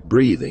hear it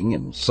breathing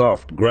and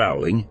soft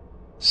growling,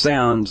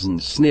 sounds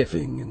and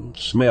sniffing, and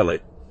smell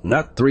it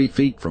not 3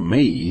 feet from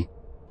me,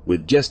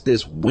 with just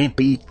this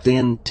wimpy,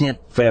 thin tent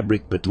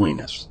fabric between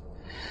us.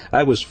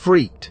 I was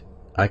freaked.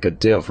 I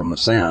could tell from the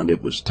sound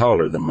it was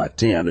taller than my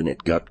tent, and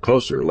it got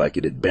closer like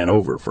it had bent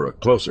over for a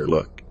closer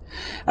look.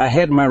 I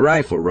had my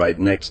rifle right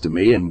next to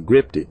me and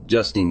gripped it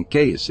just in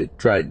case it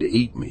tried to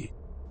eat me.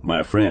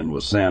 My friend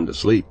was sound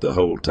asleep the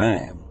whole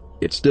time.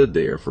 It stood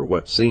there for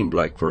what seemed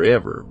like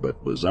forever,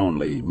 but was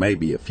only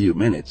maybe a few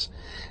minutes,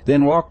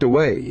 then walked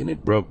away, and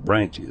it broke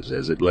branches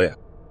as it left.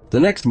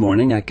 The next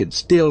morning I could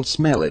still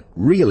smell it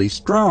really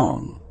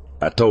strong.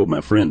 I told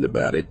my friend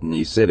about it, and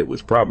he said it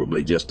was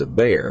probably just a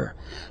bear,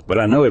 but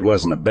I know it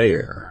wasn't a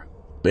bear.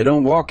 They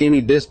don't walk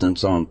any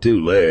distance on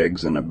 2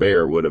 legs, and a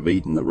bear would have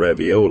eaten the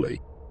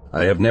ravioli.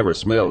 I have never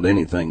smelled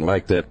anything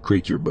like that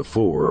creature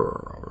before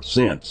or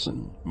since,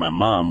 and my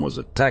mom was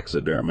a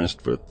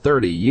taxidermist for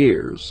 30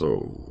 years,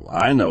 so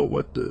I know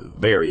what the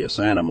various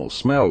animals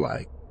smell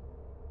like.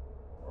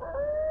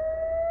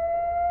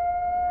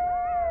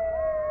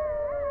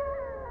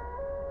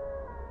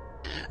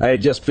 I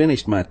had just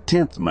finished my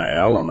 10th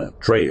mile on a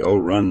trail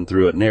run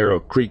through a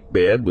narrow creek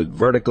bed with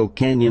vertical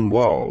canyon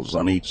walls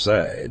on each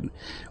side,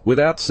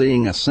 without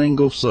seeing a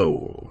single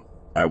soul.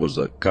 I was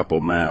a couple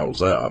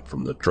miles out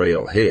from the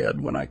trail head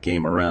when I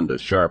came around a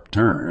sharp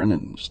turn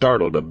and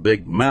startled a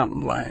big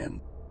mountain lion.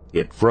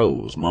 It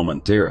froze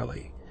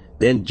momentarily,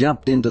 then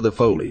jumped into the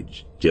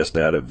foliage just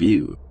out of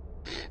view.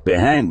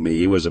 Behind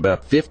me was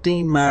about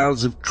 15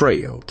 miles of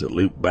trail to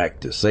loop back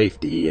to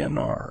safety, and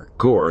of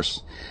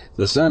course,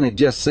 the sun had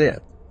just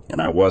set,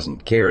 and I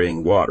wasn't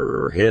carrying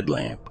water or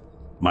headlamp.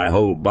 My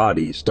whole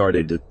body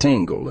started to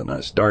tingle, and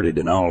I started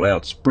an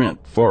all-out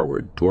sprint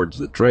forward towards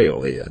the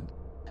trailhead.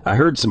 I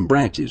heard some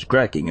branches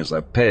cracking as I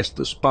passed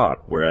the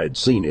spot where I had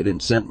seen it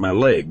and sent my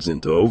legs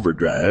into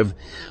overdrive,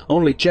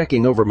 only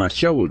checking over my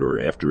shoulder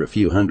after a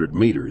few 100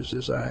 meters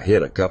as I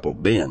hit a couple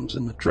bends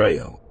in the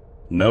trail.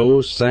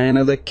 No sign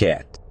of the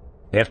cat.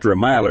 After a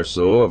mile or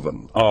so of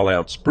an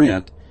all-out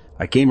sprint,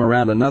 I came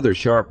around another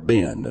sharp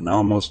bend and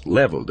almost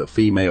leveled a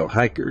female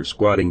hiker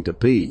squatting to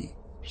pee.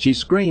 She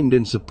screamed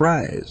in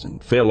surprise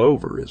and fell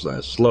over as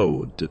I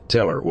slowed to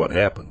tell her what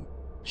happened.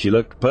 She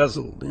looked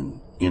puzzled and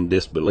in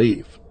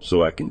disbelief,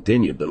 so I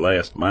continued the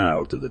last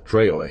mile to the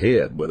trail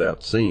ahead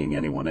without seeing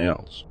anyone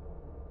else.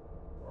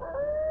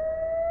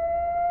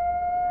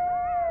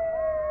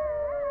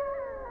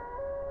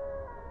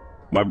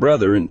 My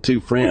brother and 2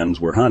 friends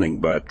were hunting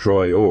by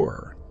Troy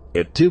Orr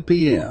at 2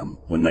 p.m.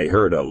 when they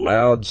heard a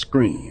loud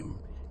scream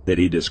that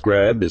he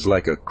described as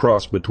like a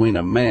cross between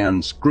a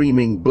man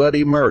screaming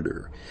bloody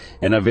murder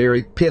and a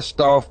very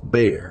pissed-off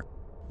bear.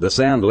 The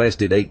sound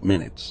lasted 8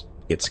 minutes.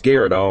 It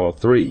scared all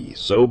 3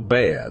 so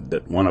bad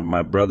that one of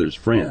my brother's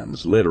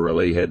friends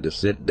literally had to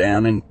sit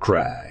down and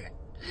cry.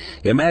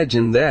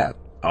 Imagine that,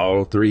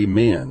 all 3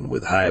 men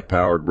with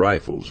high-powered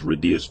rifles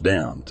reduced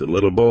down to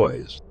little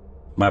boys.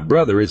 My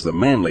brother is the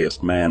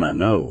manliest man I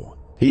know.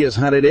 He has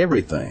hunted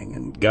everything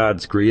in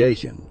God's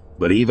creation,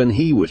 but even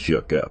he was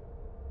shook up.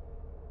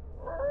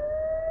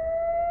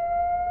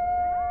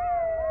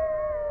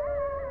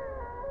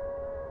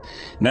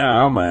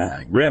 Now,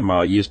 my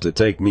grandma used to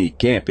take me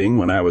camping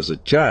when I was a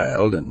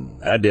child,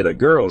 and I did a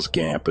girls'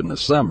 camp in the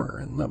summer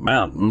in the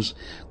mountains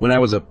when I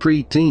was a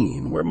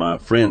preteen, where my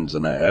friends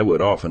and I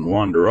would often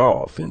wander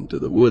off into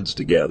the woods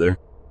together.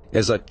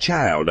 As a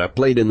child, I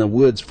played in the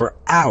woods for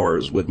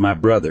hours with my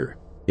brother.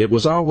 It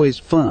was always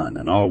fun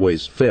and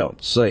always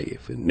felt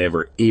safe and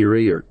never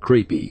eerie or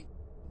creepy.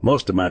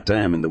 Most of my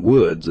time in the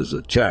woods as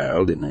a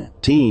child and a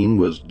teen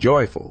was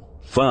joyful,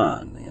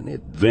 fun, and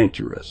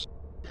adventurous.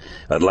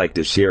 I'd like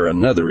to share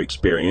another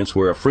experience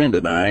where a friend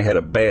and I had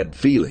a bad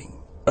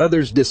feeling.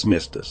 Others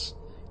dismissed us,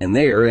 and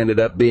there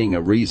ended up being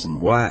a reason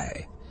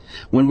why.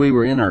 When we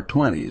were in our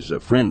 20s, a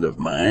friend of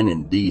mine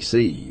in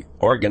D.C.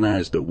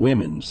 organized a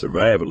women's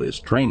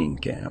survivalist training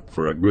camp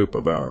for a group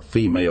of our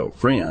female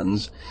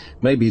friends,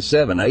 maybe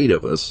 7, 8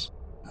 of us.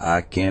 I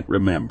can't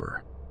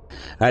remember.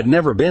 I'd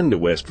never been to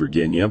West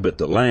Virginia, but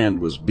the land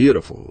was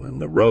beautiful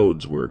and the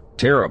roads were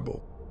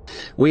terrible.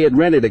 We had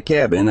rented a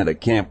cabin at a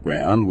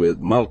campground with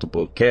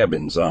multiple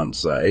cabins on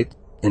site,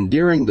 and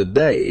during the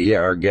day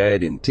our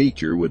guide and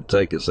teacher would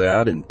take us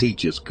out and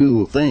teach us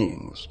cool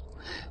things,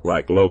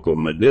 like local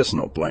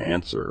medicinal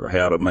plants or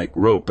how to make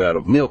rope out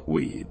of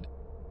milkweed.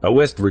 A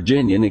West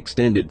Virginian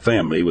extended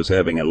family was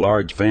having a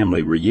large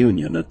family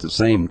reunion at the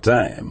same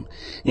time,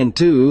 and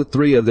 2,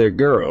 3 of their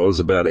girls,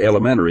 about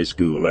elementary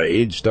school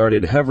age,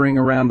 started hovering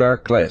around our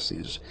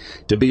classes,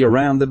 to be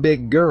around the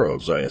big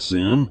girls, I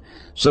assume.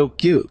 So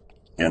cute.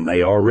 And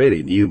they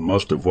already knew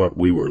most of what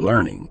we were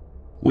learning.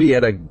 We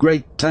had a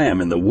great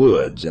time in the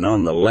woods and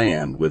on the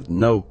land with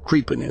no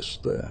creepiness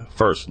the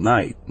first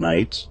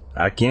nights.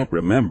 I can't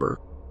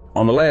remember.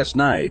 On the last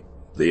night,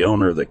 the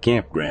owner of the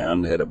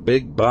campground had a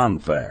big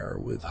bonfire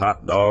with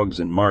hot dogs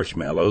and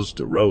marshmallows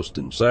to roast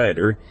and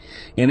cider,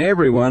 and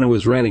everyone who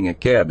was renting a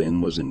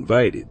cabin was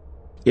invited.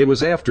 It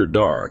was after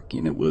dark,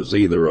 and it was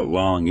either a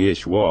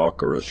long-ish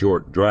walk or a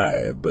short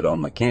drive, but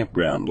on the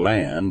campground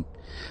land,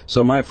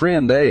 so my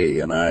friend A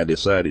and I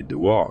decided to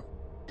walk.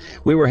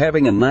 We were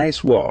having a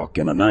nice walk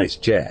and a nice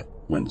chat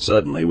when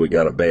suddenly we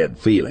got a bad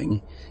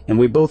feeling, and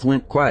we both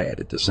went quiet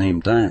at the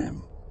same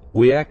time.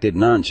 We acted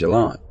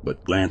nonchalant,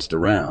 but glanced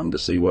around to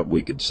see what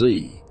we could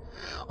see.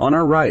 On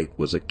our right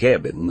was a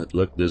cabin that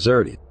looked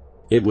deserted.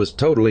 It was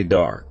totally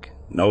dark,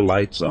 no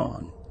lights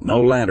on,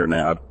 no lantern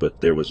out,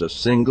 but there was a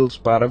single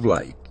spot of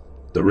light,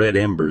 the red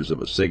embers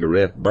of a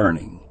cigarette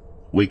burning.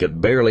 We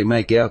could barely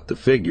make out the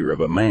figure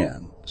of a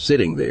man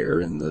sitting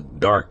there in the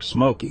dark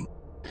smoking.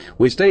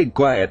 We stayed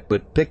quiet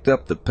but picked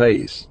up the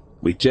pace.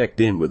 We checked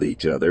in with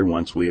each other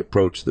once we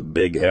approached the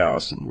big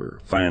house and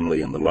were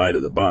finally in the light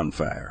of the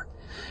bonfire.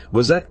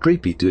 Was that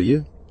creepy to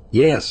you?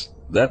 Yes,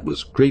 that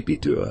was creepy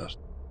to us.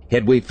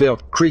 Had we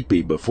felt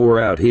creepy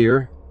before out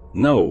here?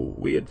 No,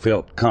 we had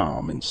felt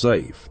calm and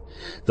safe.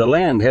 The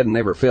land hadn't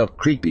ever felt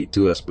creepy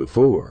to us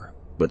before,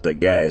 but the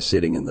guy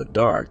sitting in the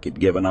dark had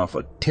given off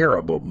a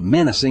terrible,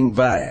 menacing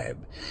vibe,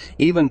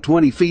 even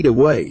 20 feet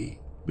away,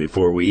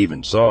 before we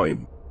even saw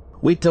him.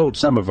 We told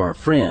some of our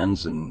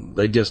friends, and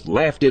they just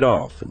laughed it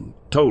off and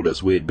told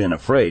us we had been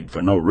afraid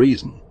for no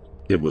reason.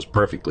 It was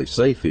perfectly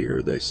safe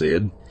here, they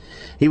said.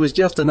 He was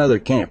just another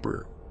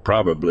camper,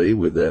 probably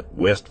with that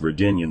West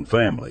Virginian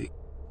family.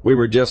 We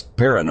were just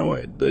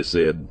paranoid, they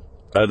said.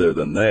 Other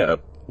than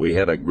that, we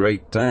had a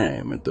great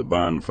time at the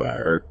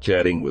bonfire,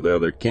 chatting with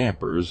other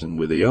campers and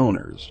with the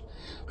owners,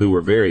 who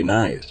were very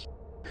nice.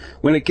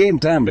 When it came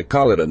time to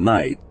call it a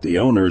night, the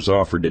owners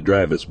offered to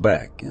drive us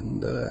back,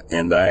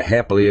 and I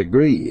happily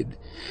agreed,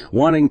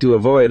 wanting to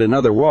avoid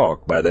another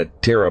walk by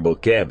that terrible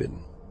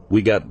cabin.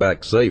 We got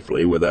back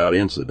safely without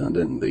incident,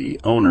 and the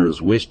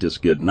owners wished us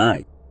good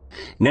night.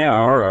 Now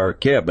our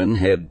cabin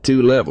had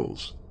 2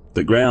 levels,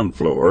 the ground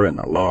floor and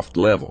a loft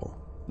level.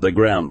 The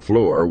ground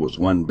floor was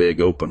one big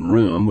open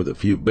room with a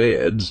few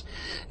beds,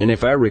 and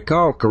if I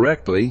recall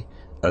correctly,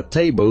 a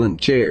table and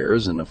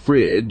chairs and a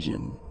fridge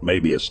and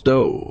maybe a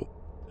stove.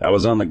 I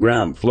was on the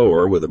ground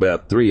floor with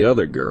about 3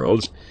 other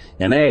girls,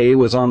 and A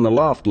was on the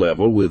loft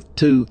level with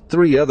 2,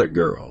 3 other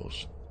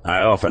girls.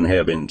 I often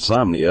have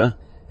insomnia,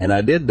 and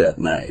I did that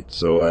night,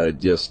 so I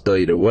just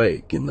stayed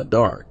awake in the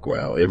dark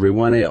while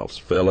everyone else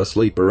fell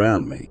asleep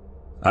around me.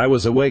 I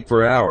was awake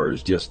for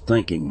hours just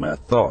thinking my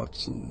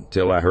thoughts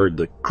until I heard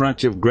the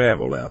crunch of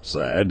gravel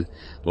outside,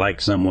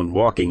 like someone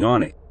walking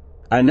on it.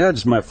 I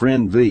nudged my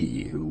friend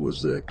V, who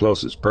was the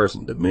closest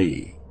person to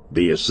me,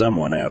 via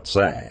someone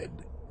outside.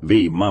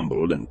 V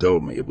mumbled and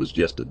told me it was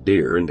just a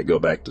deer and to go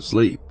back to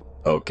sleep.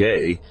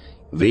 Okay,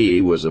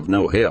 V was of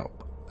no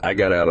help. I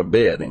got out of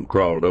bed and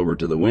crawled over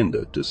to the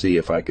window to see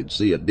if I could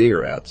see a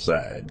deer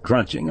outside,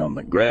 crunching on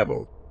the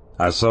gravel.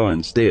 I saw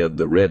instead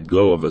the red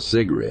glow of a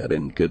cigarette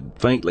and could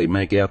faintly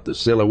make out the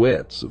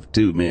silhouettes of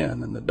 2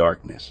 men in the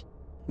darkness.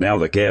 Now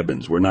the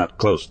cabins were not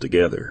close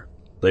together.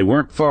 They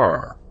weren't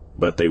far,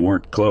 but they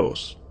weren't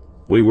close.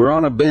 We were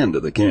on a bend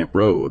of the camp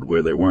road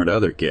where there weren't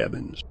other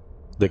cabins.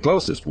 The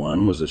closest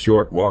one was a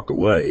short walk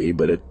away,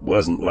 but it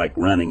wasn't like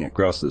running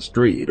across the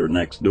street or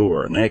next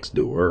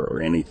door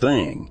or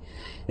anything,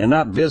 and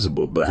not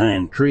visible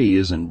behind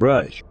trees and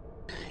brush.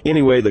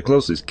 Anyway, the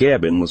closest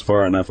cabin was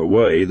far enough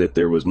away that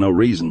there was no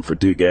reason for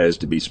two guys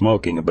to be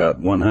smoking about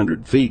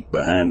 100 feet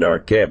behind our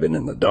cabin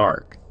in the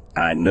dark.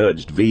 I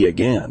nudged V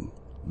again.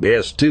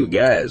 Best two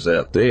guys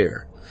out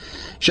there.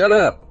 Shut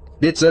up!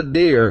 It's a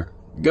deer!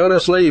 Go to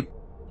sleep!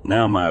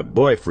 Now, my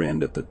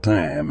boyfriend at the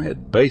time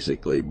had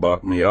basically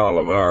bought me all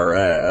of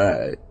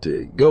our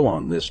to go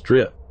on this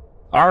trip.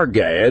 Our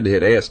guide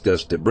had asked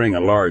us to bring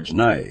a large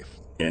knife,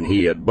 and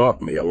he had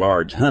bought me a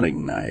large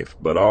hunting knife,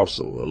 but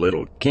also a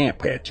little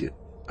camp hatchet.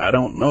 I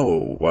don't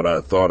know what I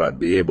thought I'd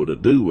be able to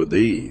do with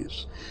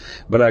these,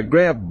 but I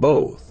grabbed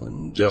both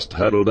and just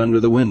huddled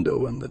under the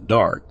window in the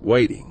dark,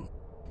 waiting.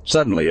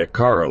 Suddenly, a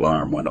car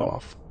alarm went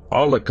off.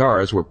 All the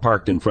cars were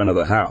parked in front of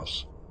the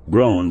house.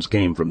 Groans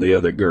came from the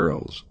other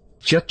girls.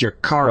 Shut your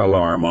car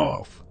alarm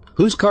off.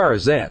 Whose car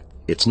is that?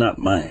 It's not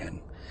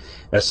mine.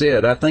 I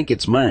said, I think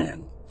it's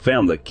mine.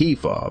 Found the key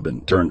fob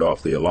and turned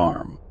off the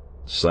alarm.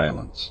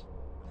 Silence.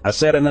 I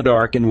sat in the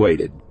dark and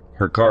waited.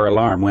 Her car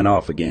alarm went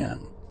off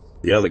again.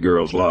 The other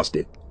girls lost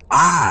it.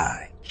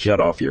 Shut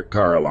off your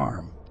car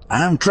alarm.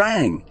 I'm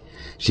trying.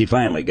 She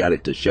finally got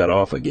it to shut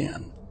off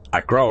again.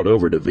 I crawled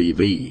over to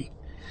VV.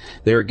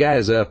 There are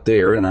guys out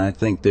there, and I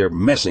think they're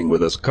messing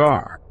with his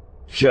car.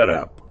 Shut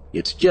up.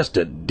 It's just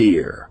a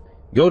deer.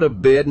 Go to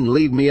bed and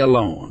leave me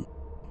alone.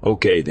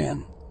 Okay,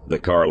 then. The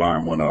car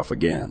alarm went off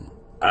again.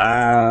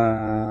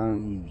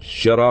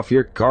 Shut off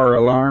your car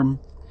alarm?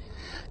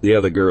 The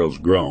other girls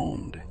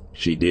groaned.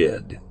 She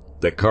did.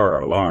 The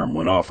car alarm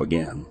went off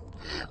again.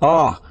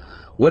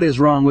 What is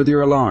wrong with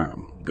your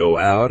alarm? Go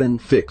out and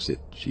fix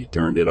it. She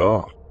turned it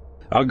off.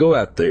 I'll go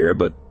out there,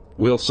 but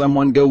will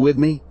someone go with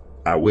me?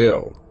 I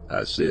will,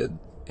 I said,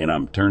 and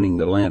I'm turning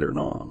the lantern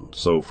on,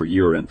 so for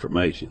your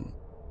information.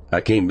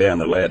 I came down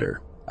the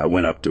ladder. I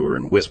went up to her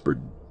and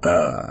whispered,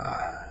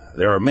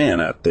 there are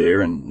men out there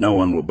and no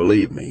one will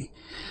believe me.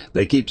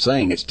 They keep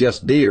saying it's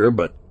just deer,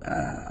 but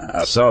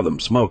I saw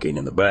them smoking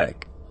in the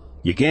back.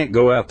 You can't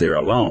go out there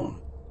alone.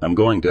 I'm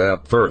going to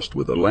out first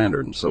with a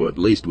lantern so at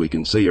least we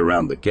can see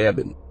around the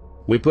cabin.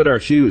 We put our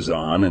shoes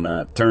on and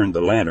I turned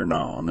the lantern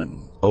on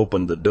and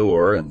opened the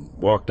door and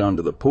walked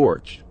onto the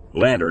porch,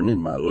 lantern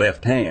in my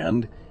left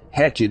hand,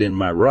 hatchet in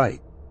my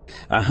right.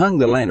 I hung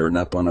the lantern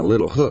up on a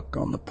little hook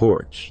on the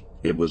porch.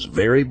 It was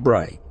very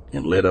bright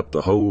and lit up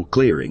the whole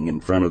clearing in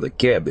front of the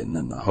cabin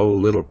and the whole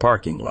little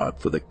parking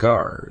lot for the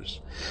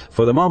cars.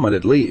 For the moment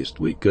at least,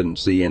 we couldn't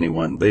see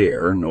anyone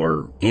there,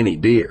 nor any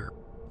deer.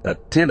 I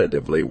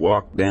tentatively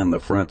walked down the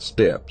front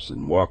steps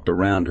and walked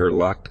around her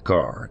locked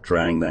car,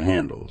 trying the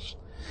handles.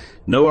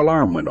 No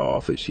alarm went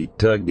off as she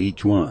tugged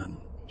each one.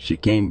 She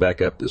came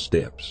back up the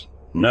steps.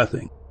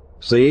 Nothing.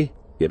 See,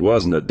 it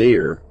wasn't a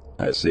deer,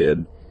 I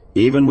said.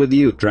 Even with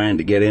you trying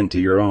to get into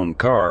your own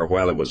car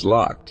while it was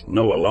locked,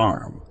 no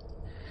alarm.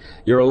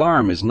 Your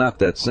alarm is not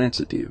that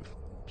sensitive.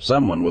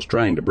 Someone was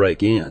trying to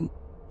break in.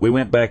 We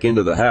went back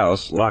into the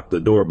house, locked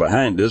the door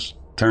behind us,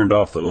 turned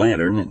off the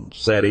lantern, and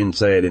sat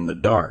inside in the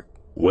dark,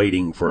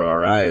 waiting for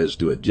our eyes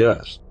to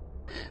adjust.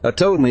 I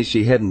told me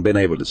she hadn't been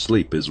able to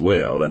sleep as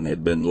well and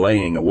had been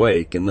laying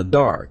awake in the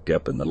dark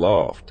up in the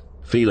loft,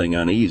 feeling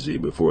uneasy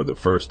before the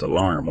first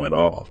alarm went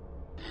off.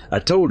 I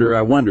told her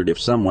I wondered if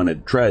someone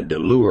had tried to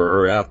lure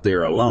her out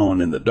there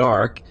alone in the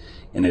dark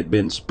and had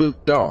been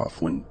spooked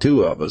off when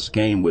two of us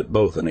came with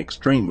both an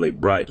extremely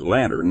bright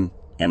lantern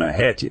and a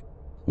hatchet.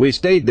 We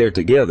stayed there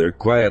together,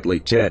 quietly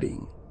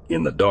chatting,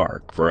 in the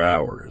dark for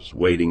hours,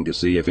 waiting to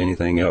see if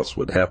anything else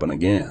would happen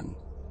again.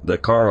 The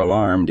car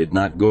alarm did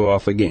not go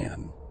off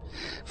again.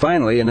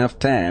 Finally, enough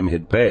time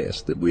had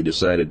passed that we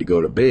decided to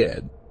go to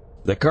bed.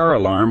 The car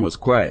alarm was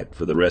quiet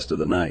for the rest of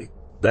the night.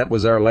 That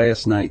was our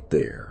last night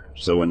there,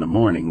 so in the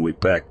morning we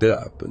packed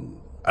up, and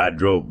I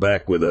drove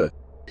back with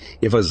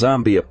if a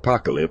zombie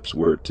apocalypse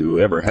were to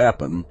ever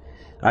happen,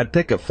 I'd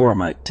pick her for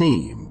my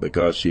team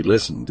because she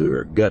listened to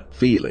her gut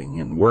feeling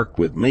and worked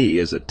with me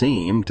as a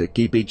team to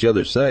keep each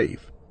other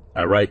safe.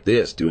 I write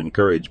this to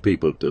encourage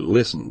people to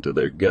listen to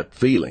their gut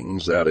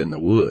feelings out in the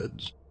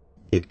woods.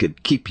 It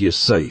could keep you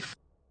safe.